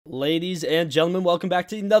Ladies and gentlemen, welcome back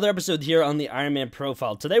to another episode here on the Ironman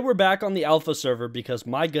Profile. Today we're back on the alpha server because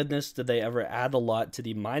my goodness, did they ever add a lot to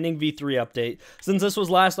the mining v3 update since this was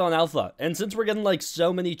last on alpha. And since we're getting like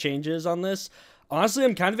so many changes on this, honestly,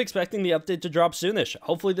 I'm kind of expecting the update to drop soonish.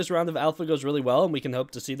 Hopefully this round of alpha goes really well and we can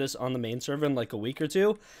hope to see this on the main server in like a week or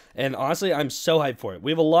two. And honestly, I'm so hyped for it.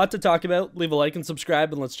 We have a lot to talk about. Leave a like and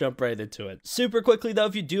subscribe and let's jump right into it. Super quickly though,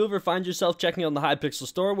 if you do ever find yourself checking on the Hypixel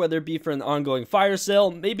store, whether it be for an ongoing fire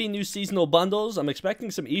sale, maybe new seasonal bundles, I'm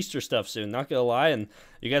expecting some Easter stuff soon, not gonna lie, and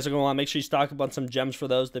you guys are gonna want to make sure you stock up on some gems for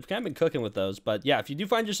those. They've kind of been cooking with those, but yeah, if you do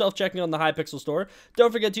find yourself checking on the Hypixel store,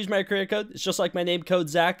 don't forget to use my creator code. It's just like my name, code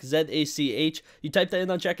Zach, Z-A-C-H. You type that in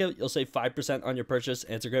on checkout, you'll save 5% on your purchase,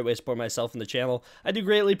 and it's a great way to support myself and the channel. I do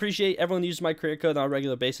greatly appreciate everyone who uses my creator code on a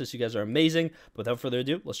regular basis. You guys are amazing. But without further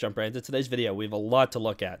ado, let's jump right into today's video. We have a lot to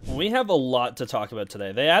look at. We have a lot to talk about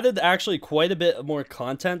today. They added actually quite a bit more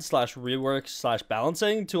content slash rework slash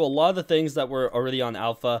balancing to a lot of the things that were already on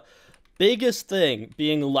alpha. Biggest thing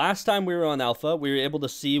being last time we were on alpha, we were able to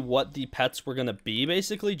see what the pets were going to be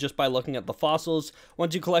basically just by looking at the fossils.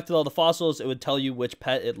 Once you collected all the fossils, it would tell you which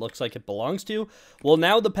pet it looks like it belongs to. Well,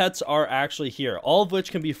 now the pets are actually here, all of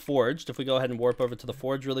which can be forged. If we go ahead and warp over to the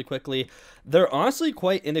forge really quickly, they're honestly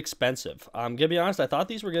quite inexpensive. I'm gonna be honest, I thought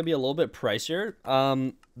these were gonna be a little bit pricier.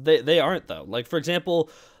 They aren't though. Like for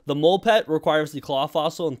example, the mole pet requires the claw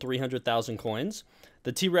fossil and 300,000 coins.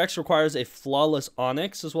 The T-Rex requires a flawless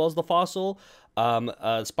onyx as well as the fossil.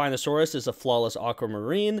 Spinosaurus is a flawless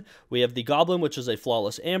aquamarine. We have the goblin, which is a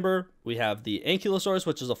flawless amber. We have the ankylosaurus,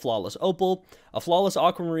 which is a flawless opal, a flawless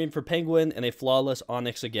aquamarine for penguin, and a flawless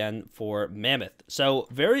onyx again for mammoth. So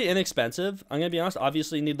very inexpensive. I'm gonna be honest,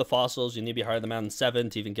 obviously you need the fossils, you need to be higher than Mountain 7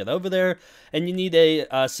 to even get over there, and you need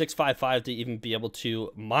a 655 to even be able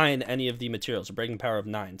to mine any of the materials, a breaking power of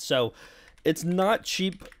 9. So it's not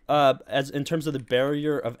cheap as in terms of the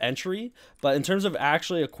barrier of entry, but in terms of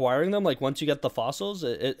actually acquiring them, like once you get the fossils,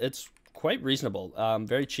 it's quite reasonable,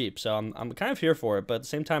 very cheap. So I'm kind of here for it, but at the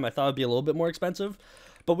same time, I thought it'd be a little bit more expensive.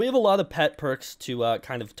 But we have a lot of pet perks to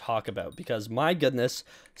kind of talk about because my goodness,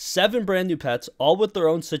 7 brand new pets, all with their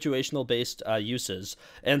own situational based uses.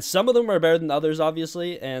 And some of them are better than others,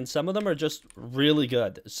 obviously, and some of them are just really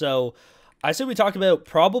good. So I say we talk about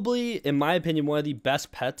probably, in my opinion, one of the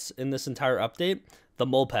best pets in this entire update, the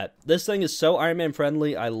mole pet. This thing is so Ironman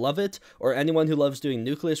friendly. I love it. Or anyone who loves doing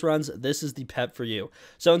nucleus runs, this is the pet for you.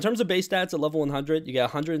 So in terms of base stats at level 100, you get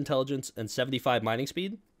 100 intelligence and 75 mining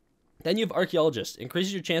speed. Then you have Archaeologist.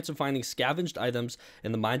 Increases your chance of finding scavenged items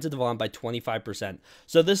in the Mines of Devon by 25%.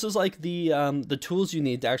 So this is like the tools you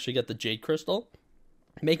need to actually get the Jade Crystal.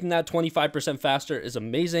 Making that 25% faster is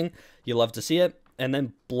amazing. You love to see it. And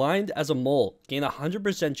then Blind as a Mole. Gain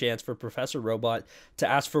 100% chance for Professor Robot to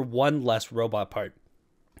ask for 1 less robot part.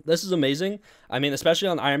 This is amazing. I mean, especially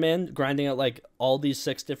on Ironman, grinding out like all these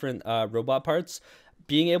 6 different robot parts.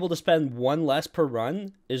 Being able to spend 1 less per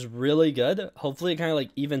run is really good. Hopefully it kind of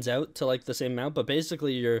like evens out to like the same amount. But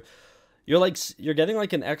basically you're getting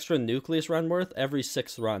like an extra nucleus run worth every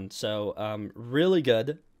 6th run. So really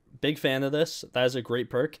good. Big fan of this. That is a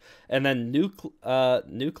great perk. And then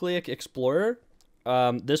Nucleic Explorer.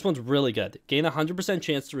 This one's really good. Gain 100%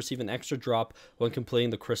 chance to receive an extra drop when completing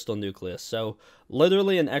the crystal nucleus. So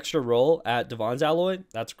literally an extra roll at Devon's alloy.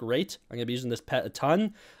 That's great. I'm going to be using this pet a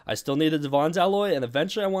ton. I still need a Devon's alloy and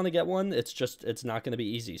eventually I want to get one. It's not going to be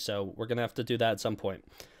easy. So we're going to have to do that at some point.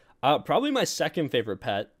 Probably my second favorite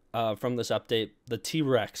pet from this update, the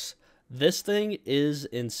T-Rex. This thing is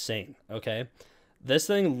insane. Okay. This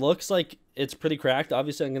thing looks like it's pretty cracked.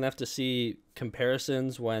 Obviously, I'm going to have to see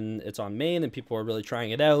comparisons when it's on main and people are really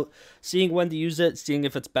trying it out, seeing when to use it, seeing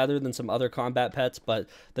if it's better than some other combat pets. But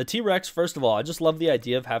the T-Rex, first of all, I just love the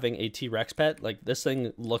idea of having a T-Rex pet. Like, this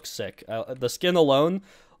thing looks sick. The skin alone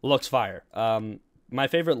looks fire. My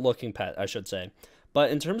favorite looking pet, I should say.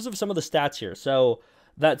 But in terms of some of the stats here, so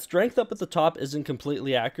that strength up at the top isn't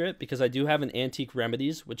completely accurate because I do have an Antique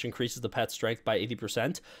Remedies, which increases the pet's strength by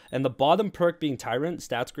 80%. And the bottom perk being Tyrant,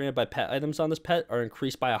 stats granted by pet items on this pet are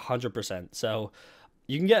increased by 100%. So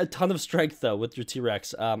you can get a ton of strength, though, with your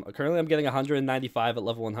T-Rex. Currently, I'm getting 195 at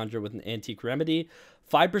level 100 with an Antique Remedy.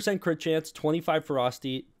 5% crit chance, 25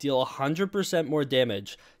 ferocity, deal 100% more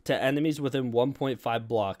damage to enemies within 1.5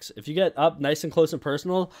 blocks. If you get up nice and close and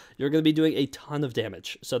personal, you're going to be doing a ton of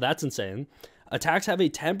damage. So that's insane. Attacks have a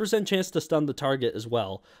 10% chance to stun the target as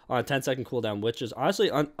well on a 10-second cooldown, which is honestly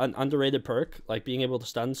an underrated perk, like being able to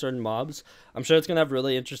stun certain mobs. I'm sure it's going to have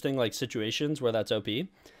really interesting like situations where that's OP.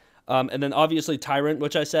 And then obviously Tyrant,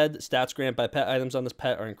 which I said, stats granted by pet items on this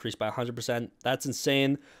pet are increased by 100%. That's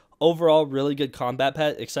insane. overall, really good combat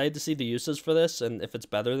pet. Excited to see the uses for this and if it's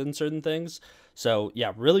better than certain things. So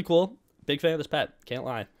yeah, really cool. Big fan of this pet. Can't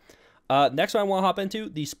lie. Next one I want to hop into,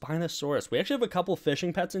 the Spinosaurus. We actually have a couple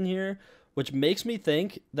fishing pets in here, which makes me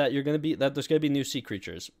think that there's gonna be new sea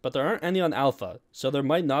creatures, but there aren't any on alpha, so there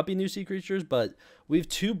might not be new sea creatures. But we have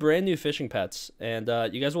 2 brand new fishing pets, and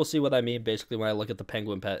you guys will see what I mean basically when I look at the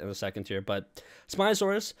penguin pet in a second here. But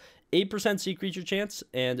Spinosaurus, 8% sea creature chance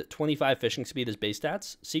and 25 fishing speed as base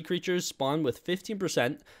stats. Sea creatures spawn with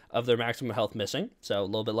 15% of their maximum health missing, so a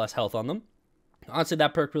little bit less health on them. Honestly,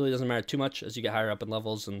 that perk really doesn't matter too much as you get higher up in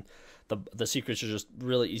levels, and the sea creatures are just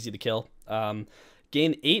really easy to kill.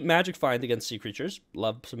 Gain 8 magic find against sea creatures.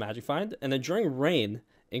 Love some magic find. And then during rain,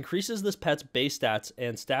 increases this pet's base stats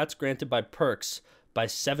and stats granted by perks by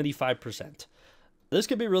 75%. This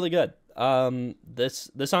could be really good.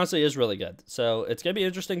 This honestly is really good. So it's gonna be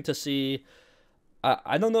interesting to see.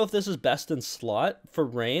 I don't know if this is best in slot for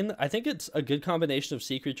rain. I think it's a good combination of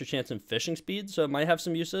sea creature chance and fishing speed, so it might have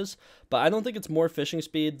some uses. But I don't think it's more fishing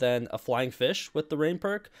speed than a flying fish with the rain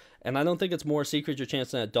perk, and I don't think it's more sea creature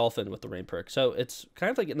chance than a dolphin with the rain perk. So it's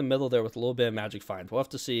kind of like in the middle there with a little bit of magic find. We'll have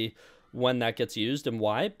to see when that gets used and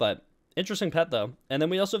why, but interesting pet though. And then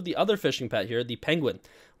we also have the other fishing pet here, the penguin,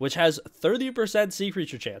 which has 30% sea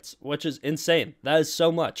creature chance, which is insane. That is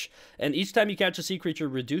so much. And each time you catch a sea creature,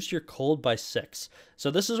 reduce your cold by 6.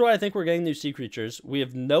 So this is why I think we're getting new sea creatures. We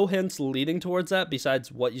have no hints leading towards that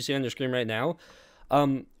besides what you see on your screen right now.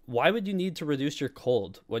 Why would you need to reduce your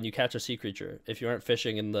cold when you catch a sea creature if you aren't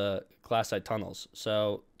fishing in the glassite tunnels?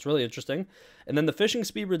 So it's really interesting. And then the fishing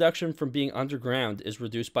speed reduction from being underground is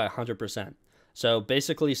reduced by 100%. So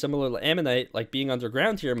basically similar to Ammonite, like being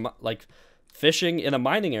underground here, like fishing in a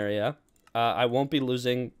mining area, I won't be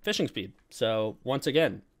losing fishing speed. So once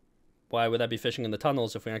again, why would I be fishing in the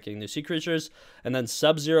tunnels if we aren't getting new sea creatures? And then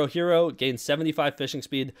Sub-Zero Hero gains 75 fishing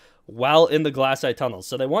speed while in the glassite tunnels.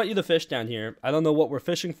 So they want you to fish down here. I don't know what we're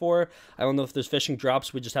fishing for. I don't know if there's fishing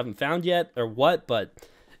drops we just haven't found yet or what, but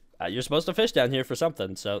you're supposed to fish down here for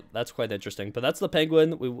something. So that's quite interesting. But that's the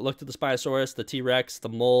penguin. We looked at the Spinosaurus, the T-Rex, the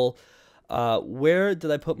mole. Where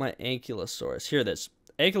did I put my Ankylosaurus? Here it is.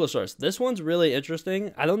 Ankylosaurus. This one's really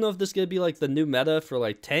interesting. I don't know if this is going to be like the new meta for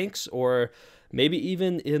like tanks or maybe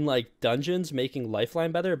even in like dungeons making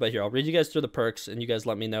Lifeline better. But here, I'll read you guys through the perks and you guys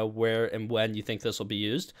let me know where and when you think this will be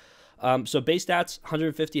used. So base stats,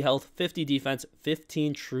 150 health, 50 defense,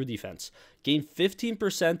 15 true defense. Gain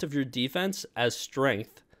 15% of your defense as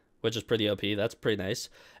strength, which is pretty OP. That's pretty nice.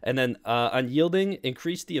 And then unyielding,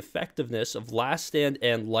 increase the effectiveness of Last Stand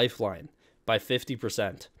and Lifeline by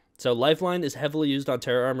 50%. So Lifeline is heavily used on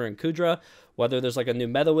Terra Armor and Kudra. Whether there's like a new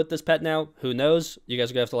meta with this pet now, who knows? You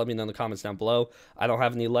guys are going to have to let me know in the comments down below. I don't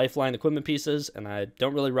have any Lifeline equipment pieces, and I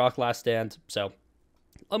don't really rock Last Stand, so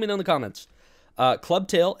let me know in the comments. Club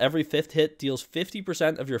Tail, every 5th hit deals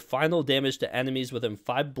 50% of your final damage to enemies within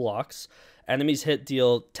 5 blocks. Enemies hit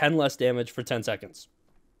deal 10 less damage for 10 seconds.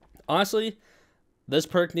 Honestly, this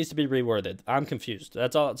perk needs to be reworded. I'm confused.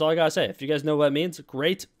 That's all I gotta say. If you guys know what it means,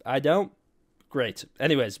 great. I don't. Great.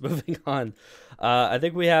 Anyways, moving on. I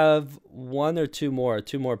think we have one or two more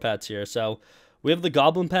pets here. So we have the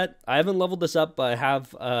Goblin pet. I haven't leveled this up, but I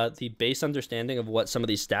have the base understanding of what some of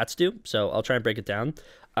these stats do. So I'll try and break it down.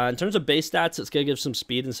 In terms of base stats, it's gonna give some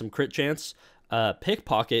speed and some crit chance.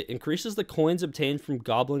 Pickpocket increases the coins obtained from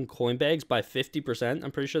Goblin coin bags by 50%.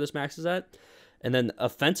 I'm pretty sure this maxes at. And then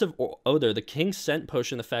Offensive Odor, the King's Scent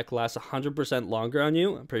Potion effect lasts 100% longer on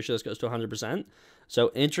you. I'm pretty sure this goes to 100%. So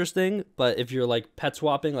interesting, but if you're like pet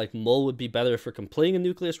swapping, like Mole would be better for completing a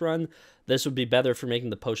Nucleus run. This would be better for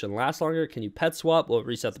making the potion last longer. Can you pet swap? Will it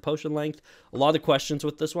reset the potion length? A lot of questions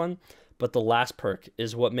with this one, but the last perk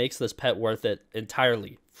is what makes this pet worth it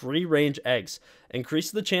entirely. Free range eggs. Increase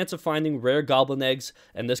the chance of finding rare goblin eggs,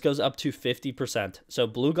 and this goes up to 50%. So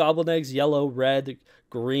blue goblin eggs, yellow, red,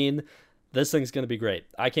 green. This thing's going to be great.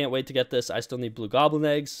 I can't wait to get this. I still need blue goblin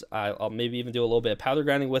eggs. I'll maybe even do a little bit of powder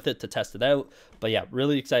grinding with it to test it out. But yeah,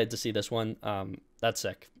 really excited to see this one. That's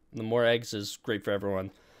sick. The more eggs is great for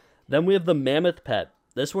everyone. Then we have the Mammoth pet.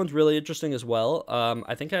 This one's really interesting as well.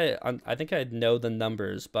 I think I know the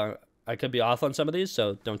numbers, but I could be off on some of these,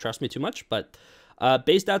 so don't trust me too much. But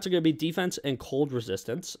base stats are going to be defense and cold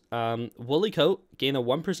resistance. Woolly Coat, gain a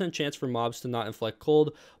 1% chance for mobs to not inflict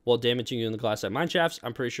cold while damaging you in the glassite mine shafts.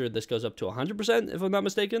 I'm pretty sure this goes up to 100% if I'm not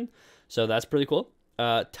mistaken. So that's pretty cool.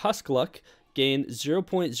 Tusk Luck, gain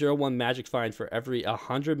 0.01 magic find for every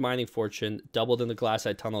 100 mining fortune doubled in the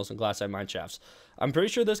glassite tunnels and glassite mine shafts. I'm pretty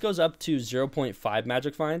sure this goes up to 0.5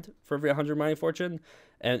 magic find for every 100 mining fortune.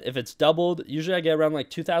 And if it's doubled, usually I get around like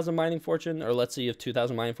 2,000 mining fortune, or let's see if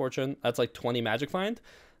 2,000 mining fortune, that's like 20 magic find.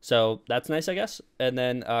 So that's nice, I guess. And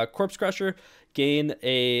then Corpse Crusher, gain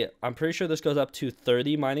I'm pretty sure this goes up to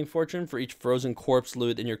 30 mining fortune for each frozen corpse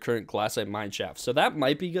loot in your current glassite mine shaft. So that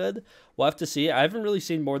might be good. We'll have to see. I haven't really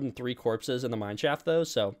seen more than 3 corpses in the mine shaft though,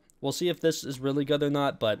 so we'll see if this is really good or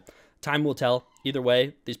not, but time will tell. Either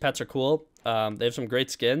way, these pets are cool. They have some great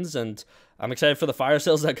skins, and I'm excited for the fire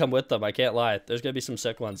sales that come with them. I can't lie. There's going to be some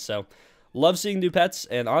sick ones. So love seeing new pets,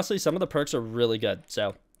 and honestly, some of the perks are really good.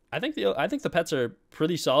 So I think the pets are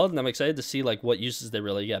pretty solid, and I'm excited to see like what uses they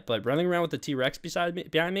really get. But running around with the T-Rex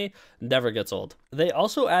behind me never gets old. They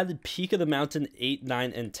also added Peak of the Mountain 8,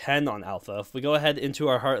 9, and 10 on Alpha. If we go ahead into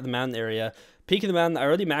our Heart of the Mountain area, Peak of the Mountain, I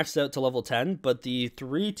already maxed out to level 10, but the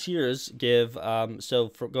 3 tiers give, so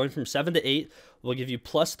for going from 7 to 8, will give you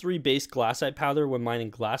 +3 base glassite powder when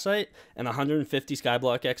mining glassite, and 150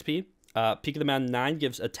 Skyblock XP. Peak of the Mountain 9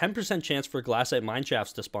 gives a 10% chance for glassite mine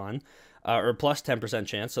shafts to spawn, or plus 10%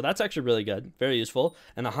 chance, so that's actually really good, very useful,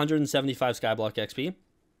 and 175 Skyblock XP.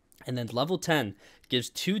 And then level 10 gives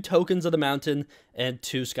 2 tokens of the mountain and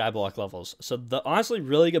 2 Skyblock levels. So the honestly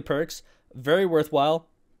really good perks, very worthwhile.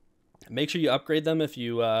 Make sure you upgrade them if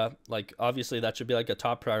you, like, obviously that should be like a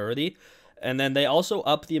top priority. And then they also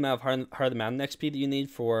up the amount of Heart of the Mountain XP that you need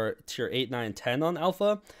for tier 8, 9, 10 on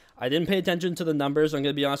Alpha. I didn't pay attention to the numbers, I'm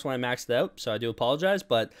going to be honest, when I maxed it out, so I do apologize,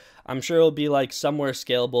 but I'm sure it'll be like somewhere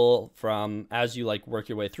scalable from as you like work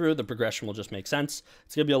your way through. The progression will just make sense.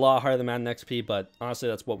 It's going to be a lot of Heart of the Mountain XP, but honestly,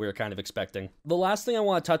 that's what we were kind of expecting. The last thing I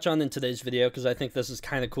want to touch on in today's video, because I think this is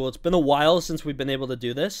kind of cool, it's been a while since we've been able to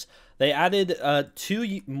do this. They added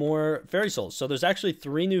 2 more fairy souls. So there's actually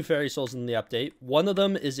 3 new fairy souls in the update. One of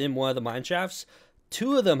them is in one of the mine shafts.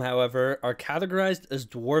 2 of them, however, are categorized as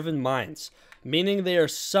dwarven mines, meaning they are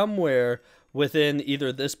somewhere within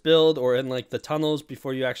either this build or in like the tunnels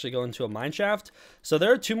before you actually go into a mine shaft. So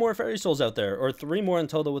there are 2 more fairy souls out there, or 3 more in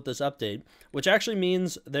total with this update, which actually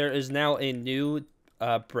means there is now a new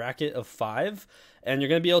bracket of 5, and you're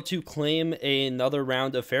going to be able to claim another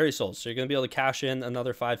round of fairy souls. So you're going to be able to cash in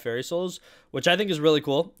another 5 fairy souls, which I think is really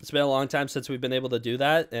cool. It's been a long time since we've been able to do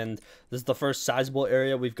that, and this is the first sizable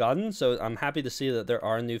area we've gotten, so I'm happy to see that there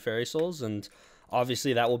are new fairy souls, and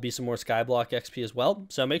obviously that will be some more Skyblock XP as well.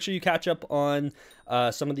 So make sure you catch up on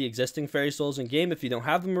some of the existing fairy souls in game if you don't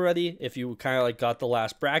have them already. If you kind of like got the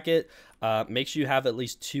last bracket, make sure you have at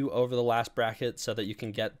least 2 over the last bracket so that you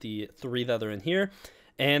can get the 3 that are in here.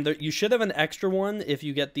 And you should have an extra one if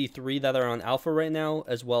you get the 3 that are on Alpha right now,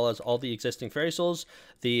 as well as all the existing fairy souls.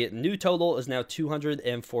 The new total is now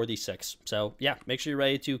 246. So yeah, make sure you're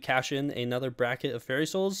ready to cash in another bracket of fairy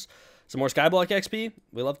souls. Some more Skyblock XP,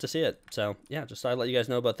 we love to see it. So yeah, just thought I'd let you guys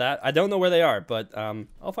know about that. I don't know where they are, but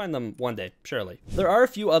I'll find them one day, surely. There are a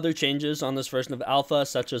few other changes on this version of Alpha,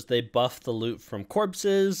 such as they buffed the loot from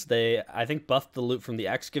corpses. They, I think, buffed the loot from the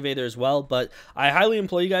excavator as well, but I highly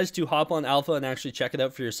implore you guys to hop on Alpha and actually check it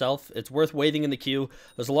out for yourself. It's worth waiting in the queue.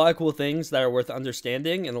 There's a lot of cool things that are worth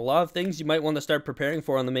understanding, and a lot of things you might want to start preparing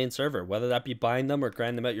for on the main server, whether that be buying them or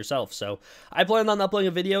grinding them out yourself. So I plan on uploading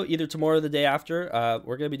a video either tomorrow or the day after.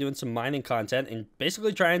 We're going to be doing some mining content and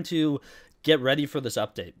basically trying to get ready for this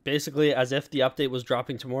update. Basically, as if the update was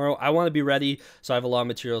dropping tomorrow, I want to be ready, so I have a lot of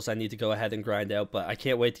materials I need to go ahead and grind out, but I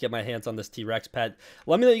can't wait to get my hands on this T-Rex pet.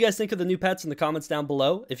 Let me know what you guys think of the new pets in the comments down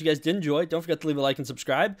below. If you guys did enjoy, don't forget to leave a like and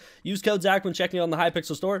subscribe. Use code Zach when checking out on the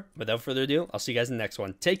Hypixel store. Without further ado, I'll see you guys in the next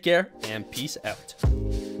one. Take care, and peace out.